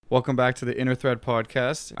Welcome back to the Inner Thread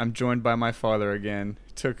podcast. I'm joined by my father again.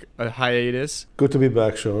 Took a hiatus. Good to be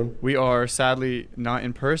back, Sean. We are sadly not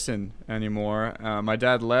in person anymore. My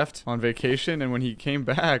dad left on vacation, and when he came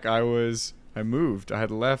back, I moved. I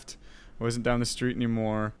had left. I wasn't down the street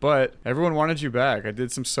anymore. But everyone wanted you back. I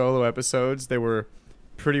did some solo episodes. They were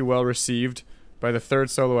pretty well received. By the third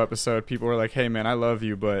solo episode, people were like, "Hey man, I love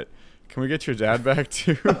you, but can we get your dad back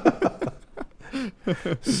too?"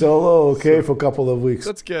 Solo, okay, for a couple of weeks.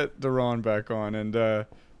 Let's get Daron back on. And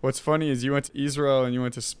what's funny is you went to Israel and you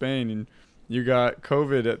went to Spain and you got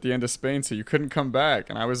COVID at the end of Spain, so you couldn't come back.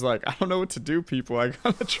 And I was like, I don't know what to do, people. I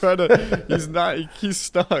gotta try to. He's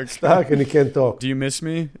stuck. Stuck, and he can't talk. Do you miss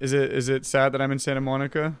me? Is it sad that I'm in Santa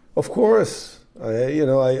Monica? Of course.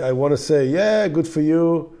 I want to say, yeah, good for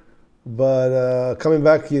you. But coming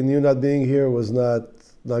back and you not being here was not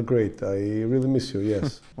great. I really miss you,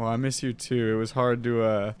 yes. Well, I miss you too. It was hard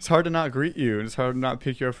to not greet you. It's hard to not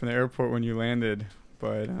pick you up from the airport when you landed.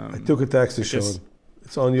 But I took a taxi, Sean.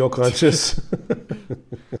 It's on your conscience.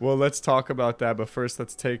 Well, let's talk about that. But first,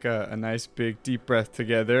 let's take a nice big deep breath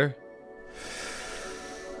together.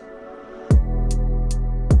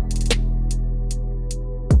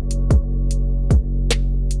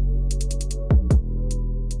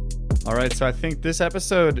 All right, so I think this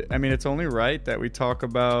episode, it's only right that we talk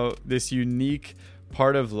about this unique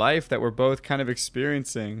part of life that we're both kind of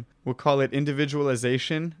experiencing. We'll call it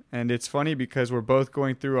individualization, and it's funny because we're both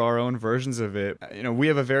going through our own versions of it. We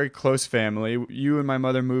have a very close family. You and my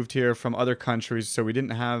mother moved here from other countries, so we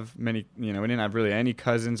didn't have we didn't have really any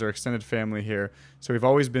cousins or extended family here. So we've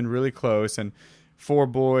always been really close, and 4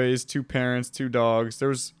 boys, 2 parents, 2 dogs. There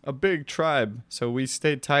was a big tribe, so we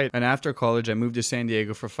stayed tight. And after college, I moved to San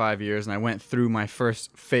Diego for 5 years, and I went through my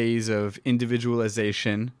first phase of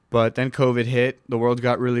individualization. But then COVID hit, the world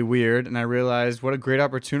got really weird, and I realized what a great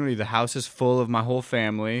opportunity. The house is full of my whole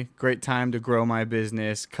family. Great time to grow my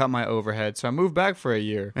business, cut my overhead. So I moved back for a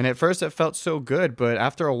year. And at first it felt so good, but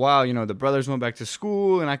after a while, the brothers went back to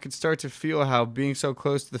school, and I could start to feel how being so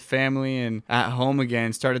close to the family and at home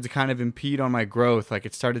again started to kind of impede on my growth. Like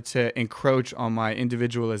it started to encroach on my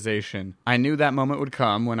individualization. I knew that moment would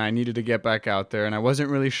come when I needed to get back out there, and I wasn't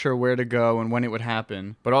really sure where to go and when it would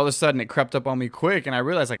happen. But all of a sudden it crept up on me quick, and I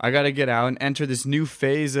realized I got to get out and enter this new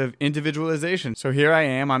phase of individualization. So here I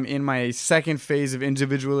am. I'm in my second phase of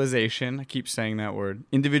individualization. I keep saying that word,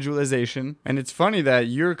 individualization. And it's funny that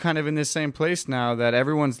you're kind of in this same place now that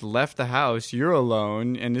everyone's left the house. You're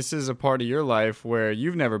alone, and this is a part of your life where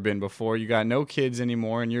you've never been before. You got no kids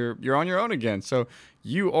anymore, and you're on your own again. So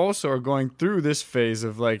you also are going through this phase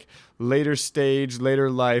of later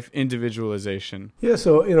life individualization. Yeah,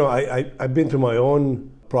 so, I've been through my own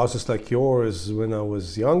process like yours. When I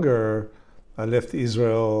was younger, I left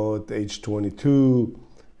Israel at age 22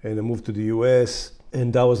 and I moved to the US.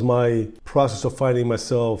 And that was my process of finding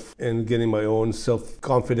myself and getting my own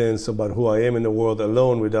self-confidence about who I am in the world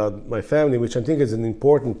alone without my family, which I think is an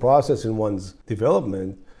important process in one's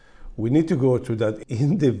development. We need to go through that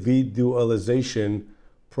individualization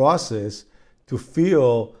process to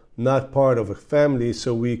feel not part of a family,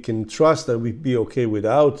 so we can trust that we be okay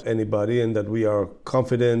without anybody and that we are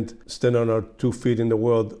confident, stand on our 2 feet in the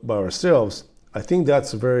world by ourselves. I think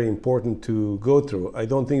that's very important to go through. I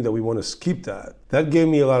don't think that we want to skip that. That gave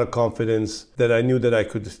me a lot of confidence that I knew that I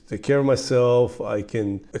could take care of myself. I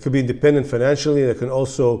could be independent financially, and I can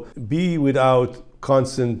also be without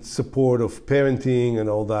constant support of parenting and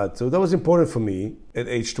all that. So that was important for me at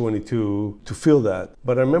age 22 to feel that.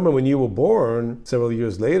 But I remember when you were born several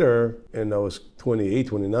years later, and I was 28,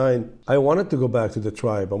 29, I wanted to go back to the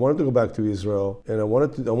tribe. I wanted to go back to Israel, and I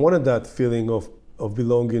wanted that feeling of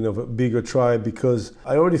belonging, of a bigger tribe, because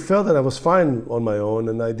I already felt that I was fine on my own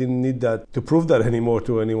and I didn't need that to prove that anymore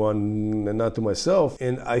to anyone and not to myself.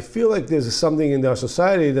 And I feel like there's something in our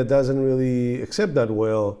society that doesn't really accept that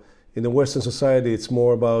well. In the Western society, it's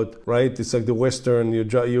more about, right? It's like the Western,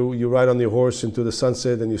 you ride on your horse into the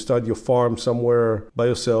sunset and you start your farm somewhere by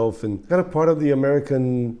yourself, and kind of part of the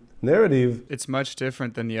American narrative. It's much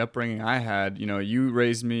different than the upbringing I had. You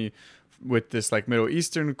raised me with this Middle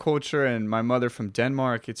Eastern culture, and my mother from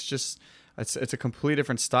Denmark. It's a completely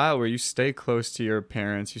different style where you stay close to your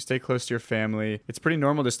parents, you stay close to your family. It's pretty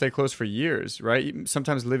normal to stay close for years, right?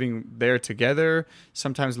 Sometimes living there together,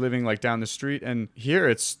 sometimes living down the street. And here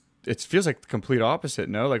it feels like the complete opposite,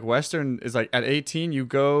 no? Western is at 18, you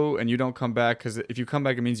go and you don't come back, because if you come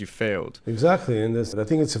back, it means you failed. Exactly, and I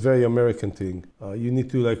think it's a very American thing. You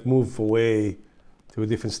need to move away to a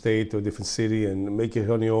different state or a different city and make it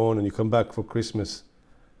on your own, and you come back for Christmas.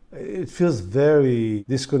 It feels very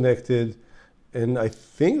disconnected, And I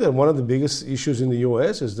think that one of the biggest issues in the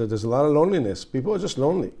US is that there's a lot of loneliness. People are just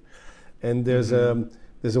lonely. And there's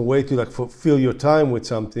a way to like fill your time with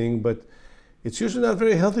something, but it's usually not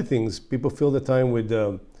very healthy things. People fill the time with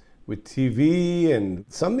TV, and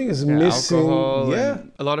something is missing. Alcohol,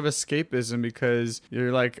 and a lot of escapism because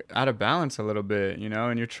you're like out of balance a little bit, you know,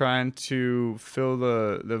 and you're trying to fill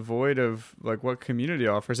the void of like what community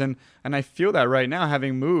offers. And I feel that right now,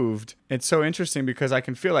 having moved. It's so interesting because I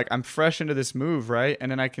can feel like I'm fresh into this move, right?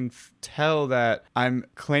 And then I can tell that I'm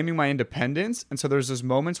claiming my independence. And so there's those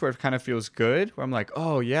moments where it kind of feels good, where I'm like,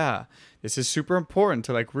 oh yeah, this is super important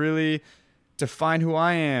to like really define who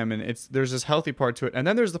I am, and there's this healthy part to it. And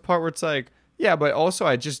then there's the part where it's like, yeah, but also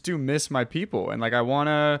I just do miss my people, and like I want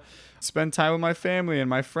to spend time with my family and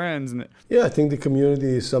my friends. And yeah, I think the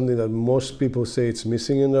community is something that most people say it's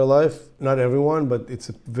missing in their life. Not everyone, but it's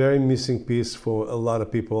a very missing piece for a lot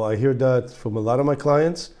of people. I hear that from a lot of my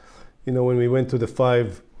clients. You know, when we went to the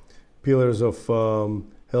 5 pillars of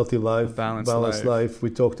healthy life, balanced life,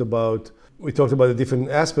 we talked about the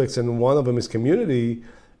different aspects, and one of them is community.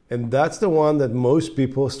 And that's the one that most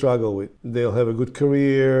people struggle with. They'll have a good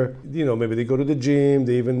career, you know, maybe they go to the gym,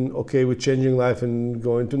 they're even okay with changing life and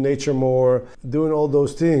going to nature more, doing all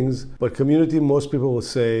those things. But community, most people will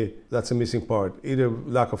say that's a missing part. Either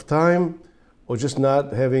lack of time or just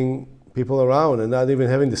not having people around and not even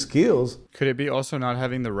having the skills. Could it be also not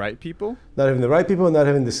having the right people? Not having the right people, not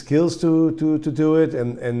having the skills to do it,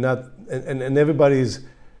 and everybody's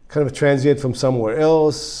kind of transient from somewhere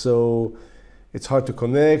else. So it's hard to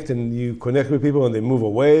connect, and you connect with people and they move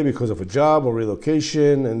away because of a job or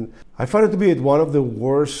relocation. And I find it to be one of the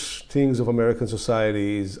worst things of American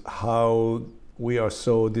society is how we are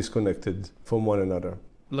so disconnected from one another.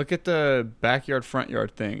 Look at the backyard, front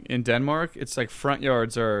yard thing. In Denmark, it's like front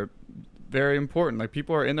yards are very important. Like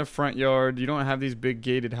people are in the front yard. You don't have these big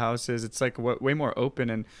gated houses. It's like way more open.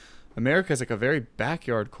 And America is like a very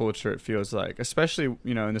backyard culture, it feels like, especially,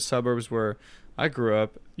 you know, in the suburbs where I grew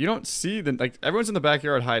up. You don't see everyone's in the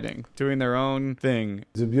backyard hiding, doing their own thing.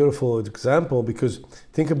 It's a beautiful example because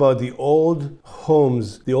think about the old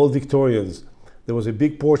homes, the old Victorians. There was a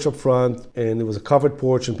big porch up front, and it was a covered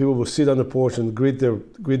porch, and people would sit on the porch and greet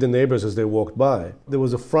the neighbors as they walked by. There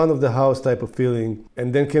was a front of the house type of feeling.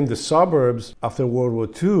 And then came the suburbs after World War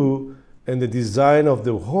II, and the design of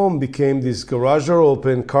the home became this garage door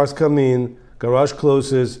open, cars come in, garage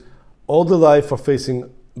closes, all the life are facing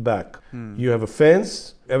back. You have a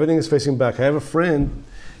fence, everything is facing back. I have a friend,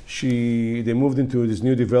 they moved into this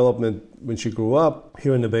new development when she grew up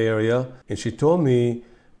here in the Bay Area, and she told me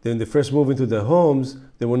that when they first moved into their homes,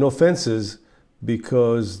 there were no fences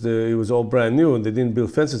because it was all brand new and they didn't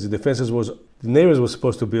build fences. The neighbors were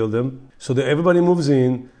supposed to build them. So everybody moves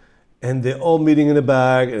in, and they're all meeting in the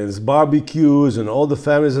back, and there's barbecues, and all the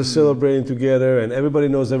families are celebrating together, and everybody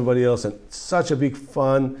knows everybody else, and it's such a big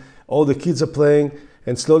fun. All the kids are playing.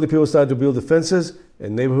 And slowly people started to build the fences,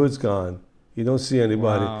 and neighborhood's gone. You don't see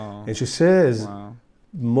anybody. Wow. And she says,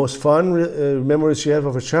 most fun memories she had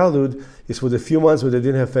of her childhood is for the few months where they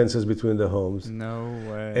didn't have fences between the homes. No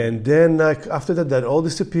way. And then after that all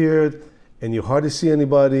disappeared, and you hardly see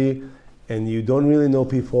anybody, and you don't really know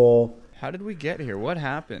people. How did we get here? What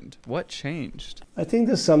happened? What changed? I think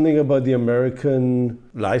there's something about the American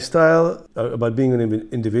lifestyle, about being an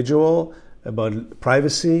individual, about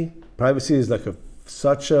privacy. Privacy is like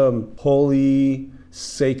such a holy,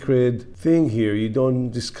 sacred thing here. You don't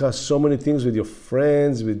discuss so many things with your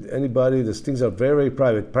friends, with anybody. These things are very, very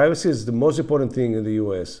private. Privacy is the most important thing in the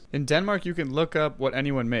U.S. In Denmark, you can look up what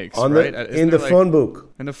anyone makes, right? In the phone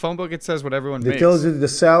book. In the phone book, it says what everyone makes. It tells you the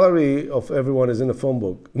salary of everyone is in the phone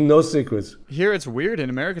book. No secrets. Here, it's weird. In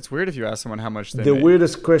America, it's weird if you ask someone how much they make. The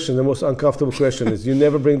weirdest question, the most uncomfortable question is you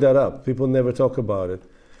never bring that up. People never talk about it.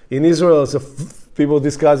 In Israel, people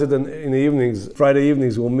discuss it in the evenings. Friday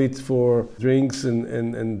evenings, we'll meet for drinks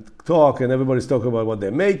and talk, and everybody's talking about what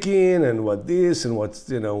they're making and what this and what's,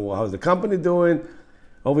 you know, how's the company doing.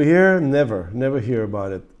 Over here, never hear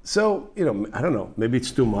about it. So, you know, I don't know, maybe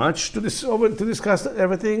it's too much to discuss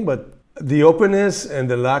everything, but the openness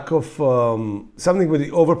and the lack of something with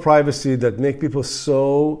the over privacy that make people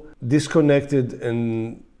so disconnected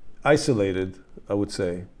and isolated, I would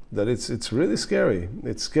say. That it's really scary.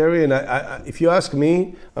 It's scary, and I, if you ask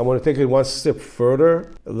me, I want to take it one step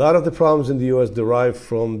further. A lot of the problems in the U.S. derive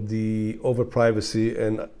from the over-privacy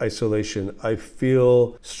and isolation. I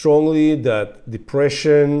feel strongly that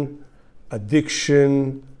depression,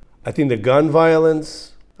 addiction, I think the gun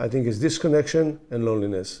violence, I think is disconnection and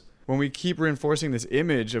loneliness. When we keep reinforcing this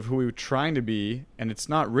image of who we're trying to be, and it's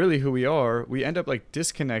not really who we are, we end up like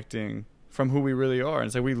disconnecting from who we really are. And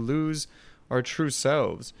it's like we lose our true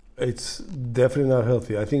selves. It's definitely not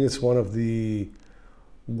healthy. I think it's one of the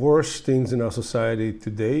worst things in our society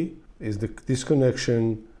today is the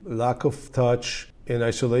disconnection, lack of touch, and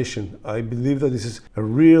isolation. I believe that this is a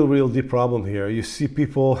real deep problem here. You see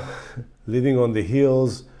people living on the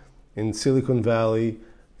hills in Silicon Valley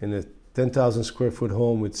in a 10,000 square foot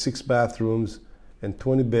home with 6 bathrooms and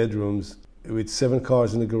 20 bedrooms with 7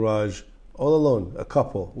 cars in the garage, all alone. A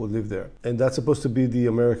couple would live there. And that's supposed to be the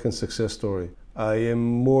American success story. I am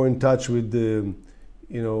more in touch with the,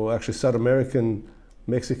 actually South American,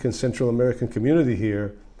 Mexican, Central American community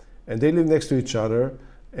here, and they live next to each other,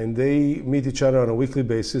 and they meet each other on a weekly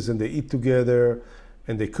basis, and they eat together,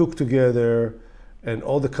 and they cook together, and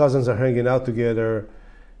all the cousins are hanging out together.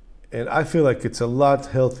 And I feel like it's a lot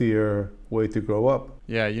healthier way to grow up.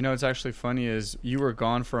 Yeah, it's actually funny is you were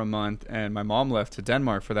gone for a month and my mom left to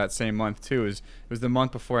Denmark for that same month too. It was the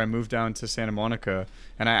month before I moved down to Santa Monica,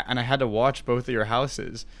 and I had to watch both of your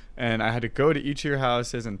houses, and I had to go to each of your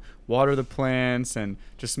houses and water the plants and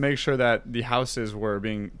just make sure that the houses were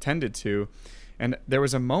being tended to. And there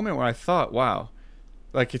was a moment where I thought, wow,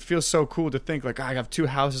 like it feels so cool to think like I have 2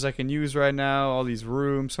 houses I can use right now, all these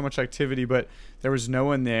rooms, so much activity, but there was no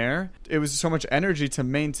one there. It was so much energy to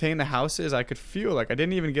maintain the houses. I could feel like I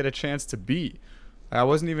didn't even get a chance to be. I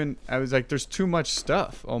was like, there's too much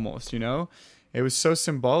stuff almost, It was so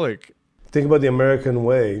symbolic. Think about the American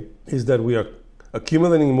way is that we are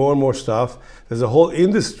accumulating more and more stuff. There's a whole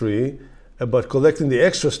industry about collecting the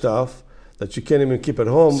extra stuff that you can't even keep at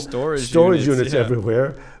home. Storage units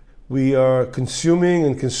everywhere. We are consuming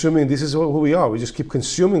and consuming. This is who we are. We just keep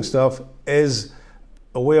consuming stuff as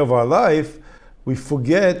a way of our life. We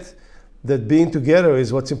forget that being together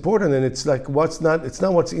is what's important. And it's like it's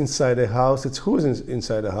not what's inside a house, it's who's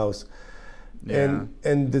inside a house. Yeah.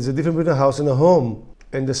 And there's a difference between a house and a home.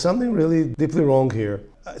 And there's something really deeply wrong here.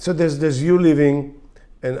 So there's you living,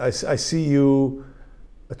 and I see you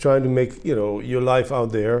trying to make your life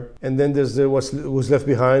out there, and then there's what's left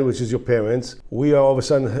behind, which is your parents. We are all of a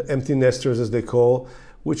sudden empty nesters, as they call,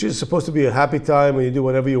 which is supposed to be a happy time when you do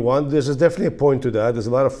whatever you want. There's definitely a point to that. There's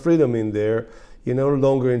a lot of freedom in there. You're no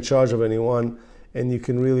longer in charge of anyone, and you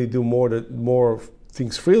can really do more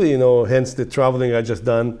things freely. Hence the traveling I just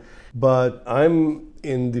done. But I'm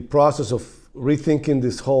in the process of rethinking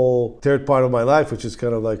this whole third part of my life, which is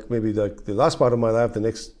kind of like maybe like the last part of my life, the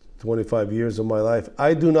next 25 years of my life.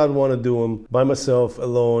 I do not want to do them by myself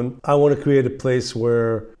alone. I want to create a place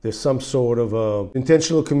where there's some sort of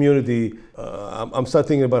intentional community. I'm starting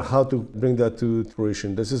thinking about how to bring that to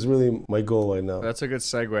fruition. This is really my goal right now. That's a good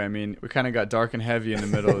segue. I mean, we kind of got dark and heavy in the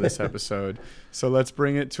middle of this episode. So let's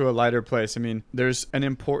bring it to a lighter place. I mean, there's an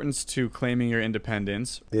importance to claiming your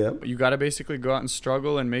independence. Yeah. You got to basically go out and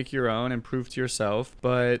struggle and make your own and prove to yourself.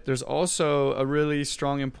 But there's also a really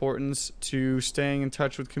strong importance to staying in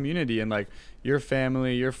touch with community and like your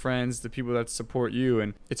family, your friends, the people that support you.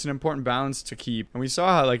 And it's an important balance to keep. And we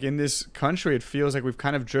saw how like in this country, it feels like we've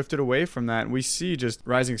kind of drifted away from that. And we see just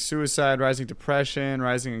rising suicide, rising depression,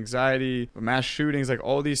 rising anxiety, mass shootings, like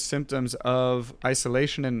all these symptoms of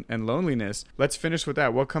isolation and loneliness. Let's finish with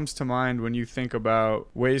that. What comes to mind when you think about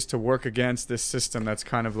ways to work against this system that's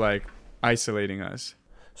kind of like isolating us?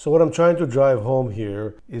 So what I'm trying to drive home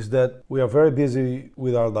here is that we are very busy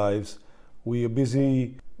with our lives. We are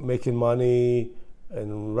busy making money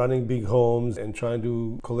and running big homes and trying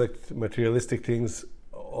to collect materialistic things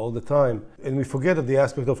all the time. And we forget that the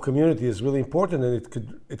aspect of community is really important, and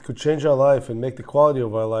it could change our life and make the quality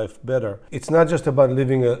of our life better. It's not just about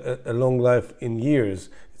living a long life in years.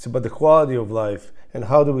 It's about the quality of life and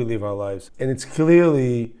how do we live our lives. And it's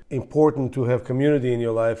clearly important to have community in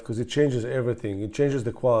your life because it changes everything. It changes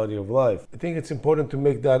the quality of life. I think it's important to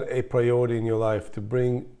make that a priority in your life, to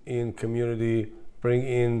bring in community, bring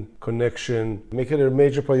in connection, make it a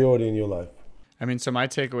major priority in your life. I mean, so my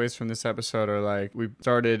takeaways from this episode are like, we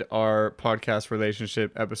started our podcast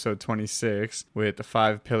relationship episode 26 with the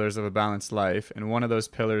 5 pillars of a balanced life. And one of those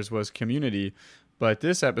pillars was community. But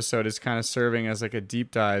this episode is kind of serving as like a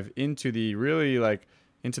deep dive into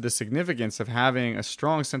into the significance of having a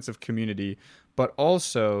strong sense of community, but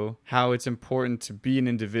also how it's important to be an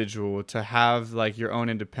individual, to have like your own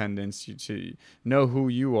independence, to know who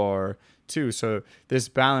you are too. So this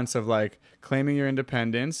balance of like claiming your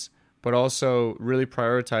independence, but also really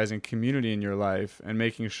prioritizing community in your life and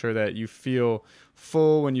making sure that you feel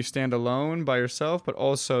full when you stand alone by yourself, but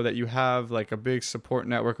also that you have like a big support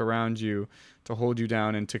network around you to hold you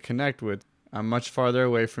down and to connect with. I'm much farther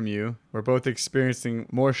away from you. We're both experiencing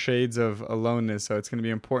more shades of aloneness, so it's going to be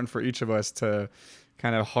important for each of us to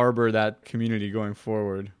kind of harbor that community going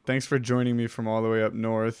forward. Thanks for joining me from all the way up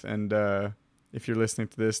north, and if you're listening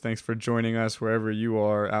to this, thanks for joining us wherever you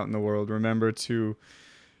are out in the world. Remember to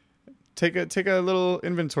take a little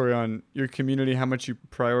inventory on your community, how much you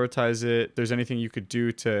prioritize it. If there's anything you could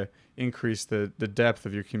do to increase the depth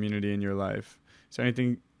of your community in your life. Is there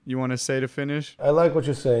anything you want to say to finish? I like what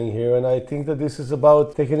you're saying here, and I think that this is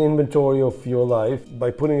about taking inventory of your life.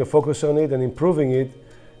 By putting a focus on it and improving it,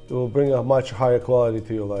 it will bring a much higher quality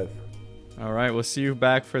to your life. All right, we'll see you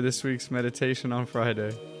back for this week's meditation on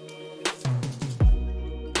Friday.